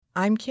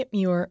I'm Kit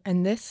Muir,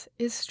 and this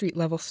is Street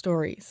Level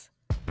Stories.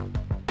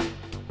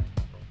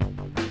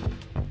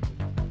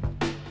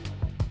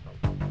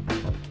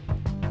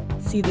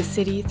 See the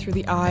city through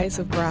the eyes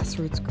of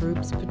grassroots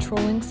groups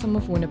patrolling some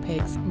of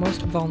Winnipeg's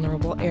most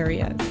vulnerable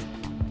areas.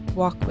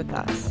 Walk with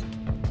us.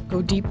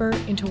 Go deeper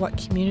into what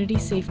community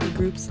safety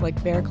groups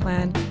like Bear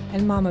Clan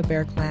and Mama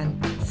Bear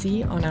Clan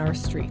see on our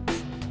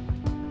streets.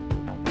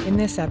 In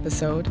this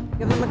episode,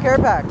 give them a care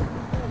pack.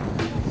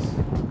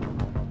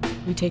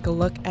 We take a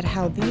look at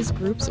how these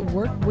groups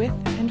work with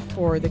and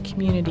for the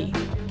community,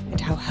 and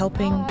how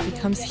helping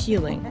becomes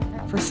healing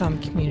for some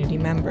community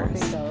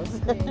members.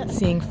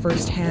 Seeing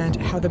firsthand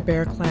how the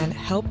Bear Clan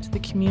helped the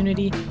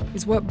community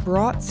is what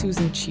brought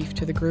Susan Chief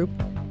to the group.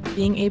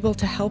 Being able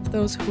to help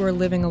those who are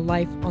living a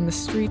life on the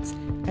streets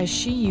as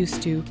she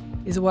used to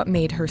is what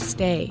made her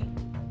stay.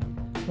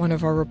 One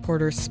of our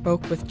reporters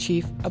spoke with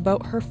Chief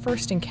about her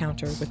first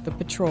encounter with the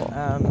patrol.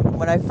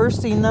 When I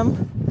first seen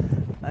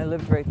them, I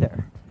lived right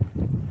there.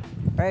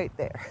 Right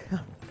there.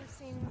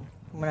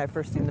 When I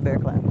first seen the Bear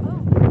Clan.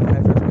 When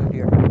I first moved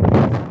here.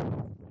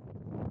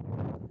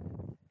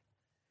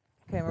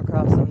 Came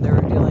across them. They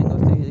were dealing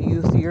with a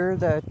youth here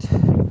that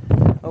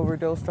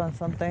overdosed on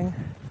something.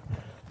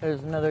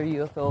 There's another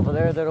youth over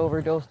there that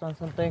overdosed on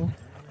something.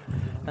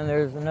 And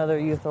there's another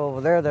youth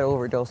over there that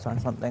overdosed on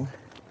something.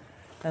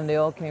 And they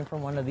all came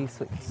from one of these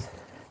suites.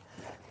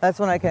 That's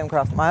when I came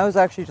across them. I was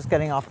actually just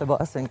getting off the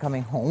bus and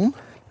coming home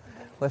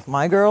with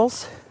my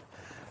girls.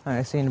 And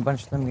I seen a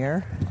bunch of them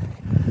here.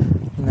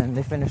 And then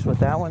they finished with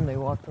that one. They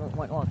went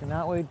walking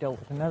that way, dealt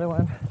with another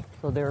one.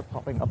 So they were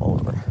popping up all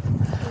over.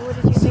 What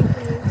did you think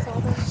when you saw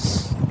them?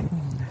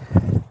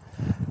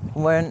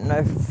 When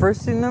I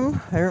first seen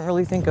them, I didn't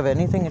really think of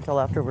anything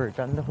until after we were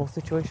done the whole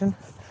situation.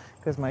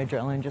 Because my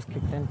adrenaline just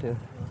kicked in to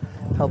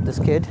help this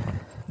kid.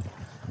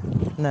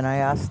 And then I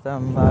asked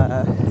them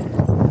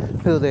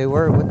who they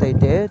were, what they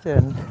did.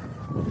 And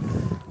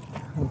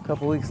a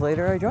couple weeks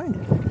later, I joined.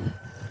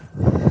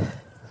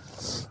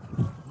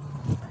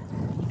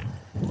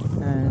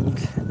 And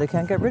they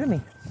can't get rid of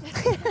me.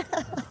 So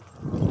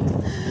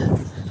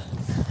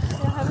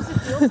how does it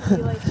feel to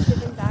be like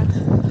giving back to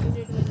the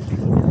community and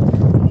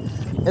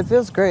treating them? It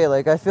feels great.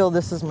 Like I feel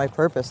this is my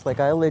purpose.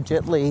 Like I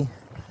legitly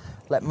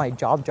let my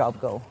job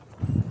go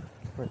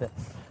for this.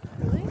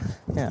 Really?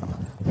 Yeah.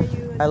 Are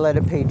you? I let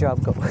a paid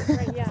job go.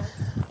 Right. Yeah.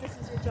 This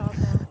is your job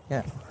now.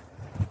 Yeah.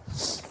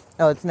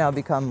 Oh, it's now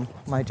become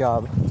my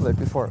job, but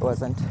before it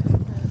wasn't.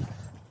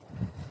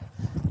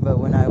 But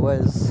when I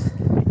was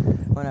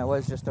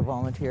just a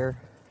volunteer,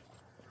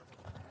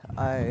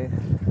 I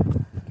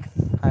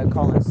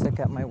call in sick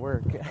at my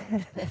work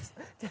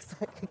just so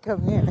I could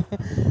come here.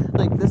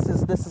 Like this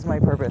is my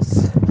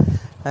purpose.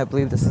 I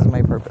believe this is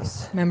my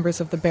purpose. Members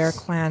of the Bear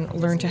Clan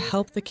learn to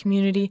help the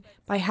community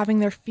by having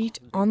their feet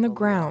on the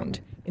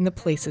ground in the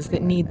places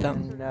that need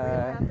them.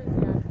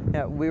 And,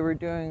 yeah, we were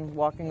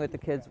walking with the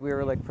kids. We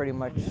were like pretty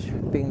much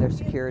being their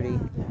security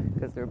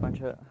because they're a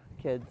bunch of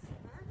kids.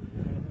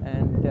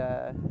 And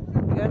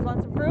you guys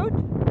want some fruit?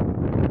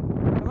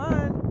 Come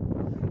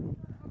on.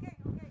 Okay.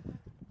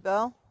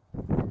 Belle?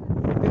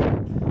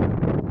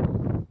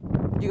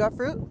 You got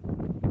fruit?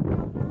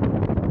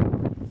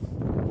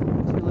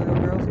 Two little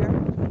girls here.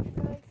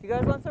 You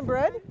guys want some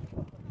bread?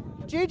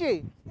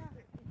 Gigi?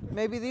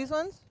 Maybe these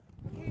ones?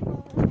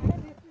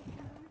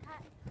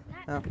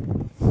 Oh.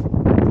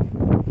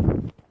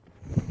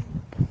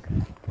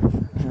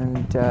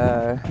 And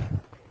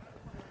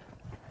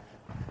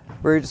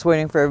we're just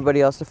waiting for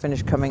everybody else to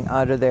finish coming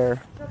out of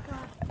there.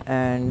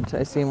 And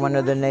I seen one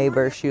of the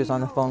neighbors, she was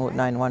on the phone with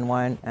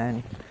 911,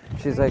 and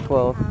she's like,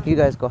 well, you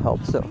guys go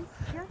help. So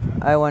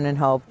I went and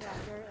helped.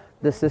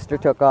 The sister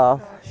took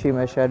off. She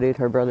macheted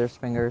her brother's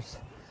fingers.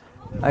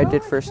 I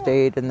did first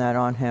aid and that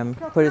on him,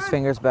 put his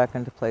fingers back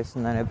into place,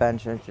 and then I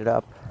bandaged it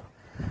up.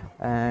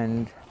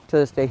 And to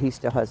this day, he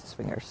still has his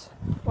fingers.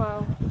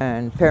 Wow.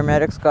 And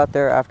paramedics got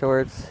there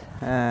afterwards,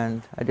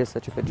 and I did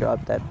such a good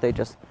job that they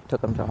just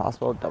took him to the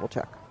hospital to double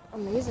check.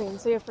 Amazing.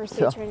 So you have first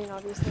aid training,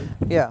 obviously.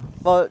 Yeah.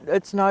 Well,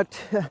 it's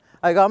not,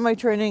 I got my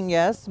training,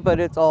 yes, but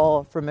it's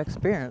all from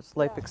experience,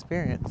 life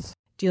experience.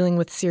 Dealing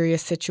with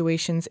serious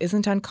situations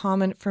isn't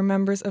uncommon for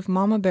members of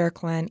Mama Bear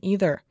Clan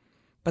either.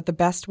 But the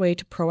best way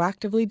to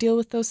proactively deal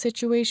with those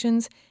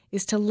situations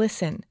is to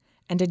listen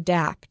and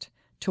adapt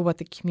to what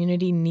the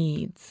community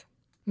needs.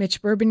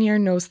 Mitch Bourbonniere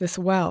knows this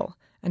well,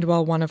 and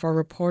while one of our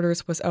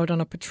reporters was out on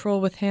a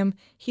patrol with him,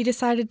 he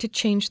decided to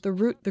change the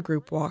route the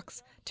group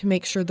walks to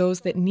make sure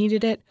those that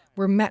needed it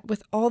were met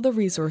with all the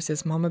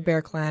resources Mama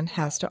Bear Clan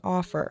has to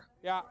offer.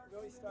 Yeah.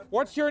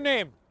 What's your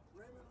name?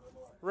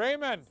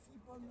 Raymond.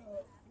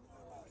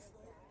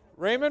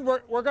 Raymond,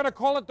 we're going to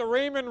call it the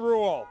Raymond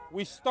Rule.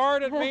 We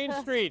start at Main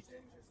Street.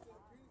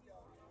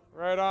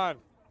 Right on.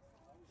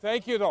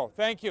 Thank you, though.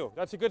 Thank you.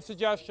 That's a good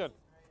suggestion.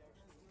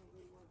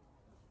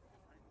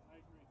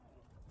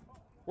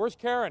 Where's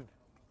Karen?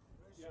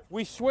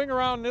 We swing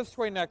around this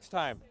way next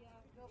time.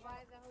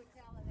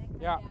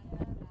 Yeah.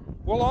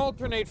 We'll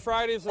alternate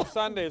Fridays and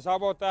Sundays. How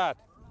about that?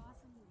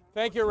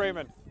 Thank you,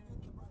 Raymond.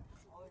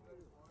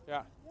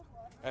 Yeah.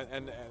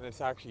 And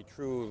it's actually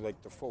true,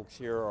 like the folks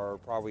here are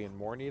probably in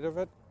more need of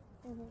it.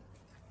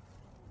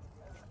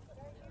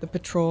 The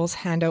patrols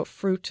hand out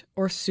fruit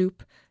or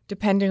soup,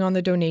 depending on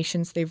the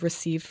donations they've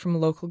received from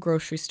local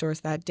grocery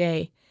stores that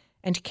day,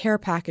 and care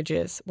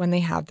packages when they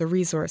have the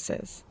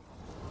resources.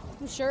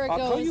 I'm sure it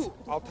goes.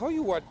 I'll tell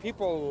you what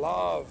people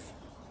love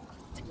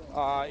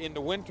in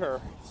the winter.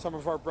 Some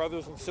of our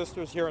brothers and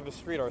sisters here on the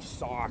street are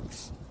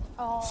socks.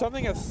 Oh.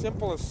 Something as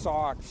simple as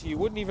socks. You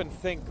wouldn't even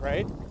think,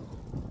 right?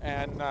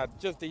 And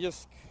they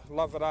just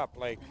love it up.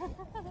 Like,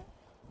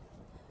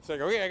 it's like,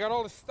 okay, I got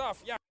all this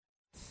stuff. Yeah,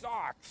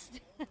 socks.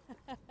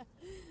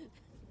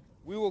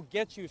 We will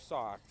get you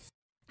socks.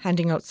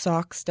 Handing out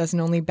socks doesn't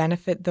only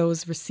benefit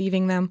those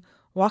receiving them.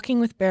 Walking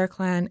with Bear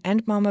Clan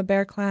and Mama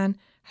Bear Clan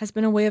has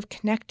been a way of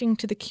connecting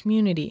to the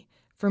community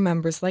for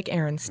members like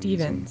Aaron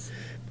Stevens.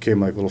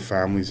 Became like little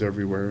families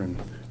everywhere, and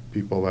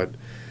people that,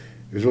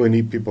 it was really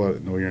neat, people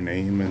that know your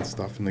name and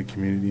stuff in the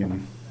community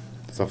and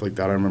stuff like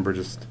that. I remember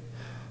just,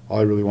 all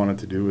I really wanted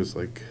to do was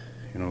like,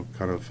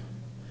 kind of,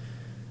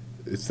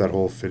 it's that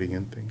whole fitting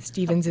in thing.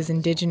 Stevens is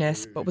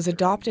Indigenous, but was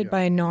adopted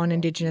by a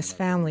non-Indigenous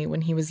family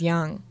when he was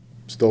young.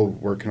 Still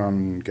working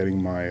on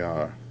getting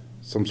my,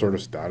 some sort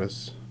of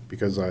status,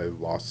 because I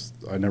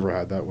never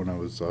had that when I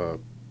was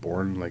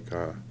born,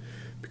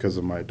 because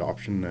of my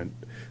adoption and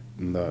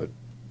the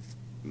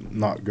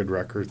not good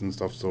records and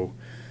stuff, so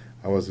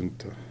I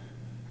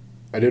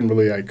didn't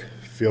really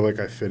feel like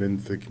I fit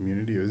into the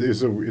community.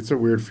 It's a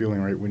weird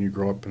feeling, right, when you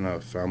grow up in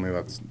a family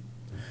that's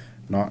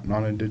not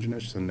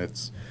non-Indigenous and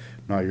it's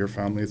not your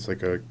family. It's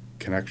like a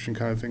connection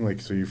kind of thing,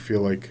 so you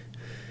feel like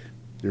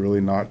you're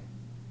really not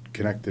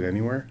connected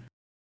anywhere.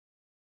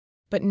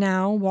 But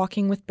now,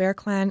 walking with Bear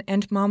Clan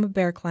and Mama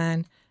Bear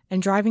Clan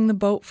and driving the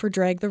boat for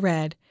Drag the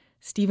Red,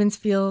 Stevens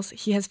feels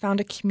he has found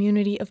a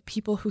community of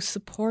people who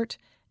support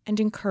and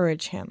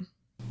encourage him.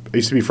 I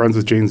used to be friends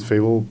with James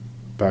Fable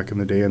back in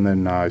the day, and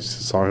then I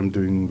saw him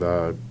doing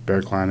the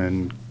Bear Clan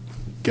and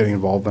getting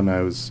involved, and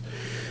I was,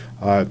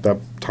 at that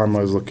time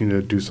I was looking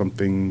to do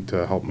something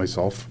to help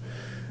myself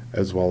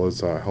as well as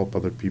help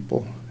other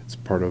people. It's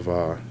part of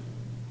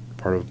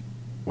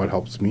what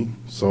helps me.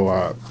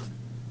 So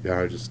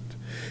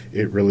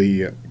it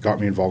really got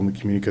me involved in the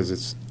community,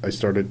 because I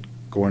started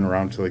going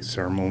around to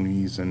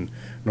ceremonies and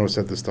noticed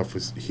that this stuff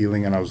was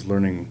healing, and I was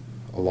learning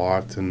a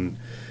lot. And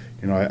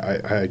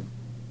I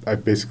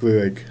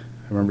basically I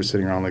remember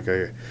sitting around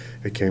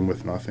I came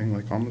with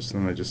nothing almost,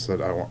 and I just said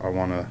I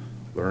want to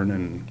learn.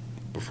 And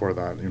before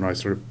that, I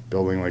started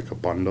building a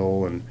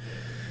bundle, and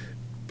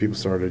people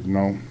started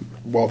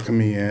welcome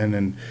me in,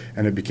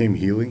 and it became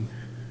healing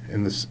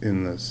in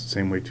the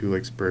same way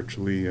too,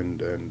 spiritually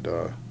and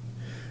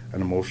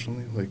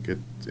emotionally.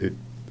 It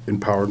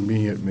empowered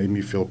me. It made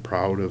me feel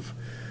proud of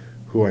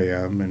who I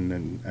am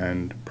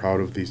and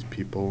proud of these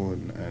people,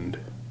 and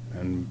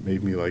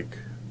made me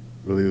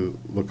really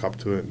look up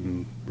to it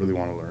and really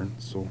want to learn.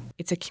 So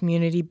it's a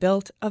community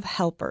built of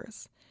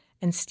helpers,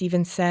 and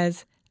Stevens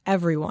says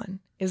everyone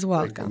is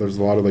welcome. There's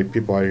a lot of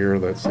people I hear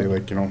that say I'd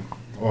like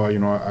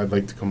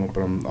to come up,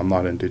 but I'm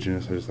not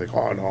Indigenous. I just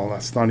oh no,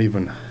 that's not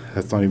even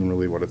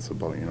really what it's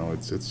about.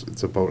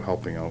 It's about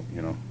helping out,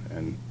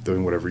 and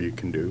doing whatever you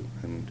can do.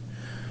 And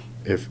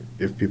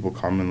if people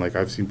come, and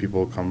I've seen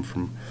people come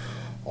from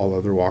all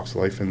other walks of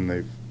life,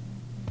 and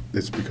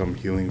it's become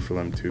healing for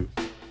them too.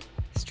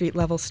 Street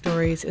Level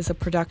Stories is a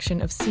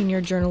production of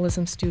senior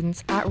journalism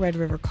students at Red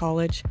River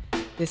College.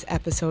 This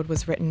episode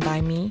was written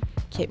by me,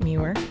 Kit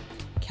Muir.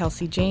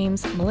 Kelsey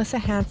James, Melissa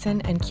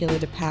Hansen, and Keela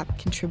DePape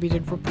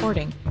contributed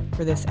reporting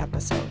for this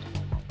episode.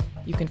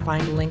 You can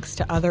find links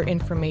to other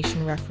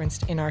information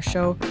referenced in our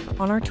show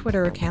on our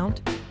Twitter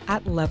account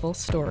 @Level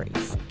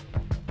Stories.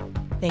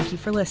 Thank you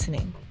for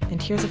listening,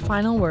 and here's a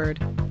final word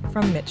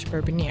from Mitch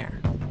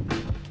Bourbonniere.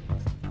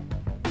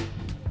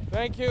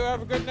 Thank you.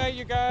 Have a good night,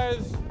 you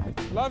guys.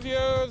 Love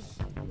yous.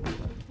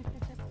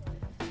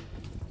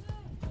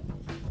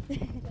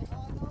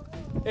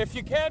 If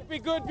you can't be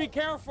good, be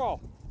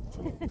careful.